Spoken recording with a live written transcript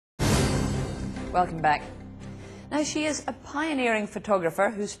Welcome back. Now, she is a pioneering photographer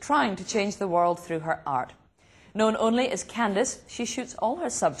who's trying to change the world through her art. Known only as Candice, she shoots all her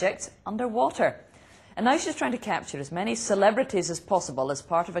subjects underwater. And now she's trying to capture as many celebrities as possible as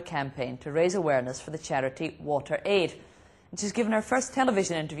part of a campaign to raise awareness for the charity Water Aid. And she's given her first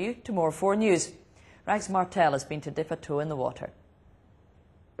television interview to More 4 News. Rags Martel has been to dip a toe in the water.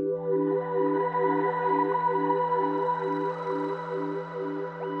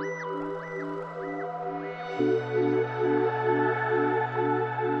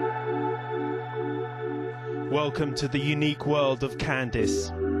 Welcome to the unique world of Candice.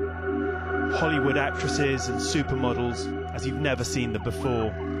 Hollywood actresses and supermodels as you've never seen them before.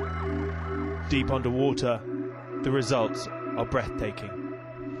 Deep underwater, the results are breathtaking.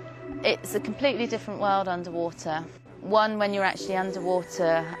 It's a completely different world underwater. One, when you're actually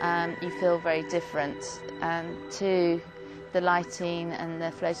underwater, you feel very different. Two, the lighting and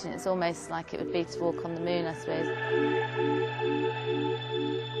the floating, it's almost like it would be to walk on the moon, I suppose.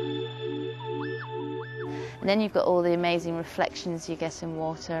 And then you've got all the amazing reflections you get in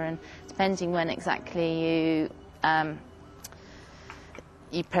water, and depending when exactly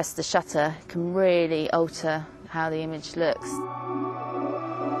you press the shutter, it can really alter how the image looks.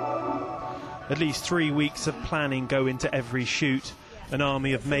 At least 3 weeks of planning go into every shoot. An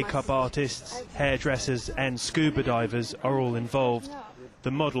army of makeup artists, hairdressers and scuba divers are all involved. The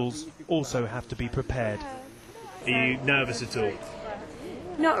models also have to be prepared. Are you nervous at all?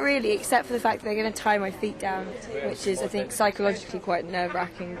 Not really, except for the fact that they're going to tie my feet down, which is, I think, psychologically quite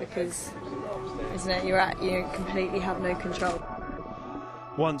nerve-wracking because, isn't it, you completely have no control.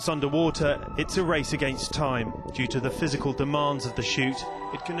 Once underwater, it's a race against time. Due to the physical demands of the shoot,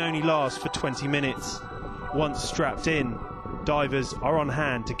 it can only last for 20 minutes. Once strapped in, divers are on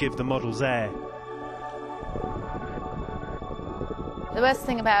hand to give the models air. The worst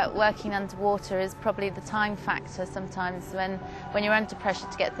thing about working underwater is probably the time factor sometimes when you're under pressure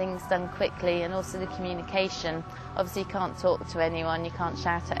to get things done quickly, and also the communication. Obviously you can't talk to anyone, you can't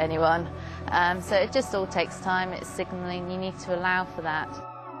shout at anyone, so it just all takes time, it's signalling, you need to allow for that.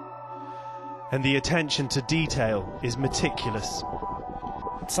 And the attention to detail is meticulous.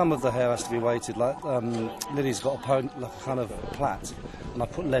 Some of the hair has to be weighted, like Lily's got a kind of plait, and I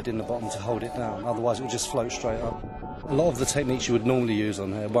put lead in the bottom to hold it down, otherwise it will just float straight up. A lot of the techniques you would normally use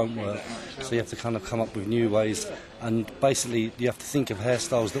on hair won't work, so you have to kind of come up with new ways, and basically you have to think of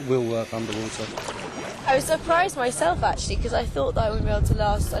hairstyles that will work underwater. I was surprised myself, actually, because I thought that I wouldn't be able to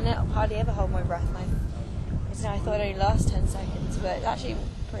last. I hardly ever hold my breath, and I thought I'd only last 10 seconds, but it's actually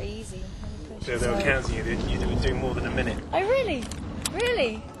pretty easy. So they were counting you were doing more than a minute. Oh, really?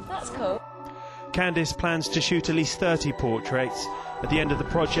 Really? That's cool. Candice plans to shoot at least 30 portraits. At the end of the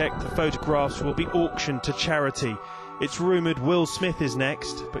project, the photographs will be auctioned to charity. It's rumoured Will Smith is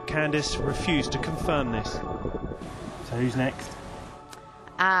next, but Candice refused to confirm this. So who's next?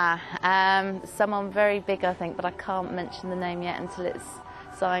 Someone very big, I think, but I can't mention the name yet until it's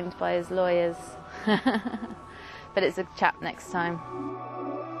signed by his lawyers. But it's a chap next time.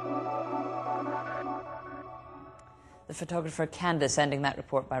 The photographer Candice ending that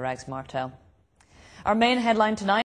report by Rags Martel. Our main headline tonight.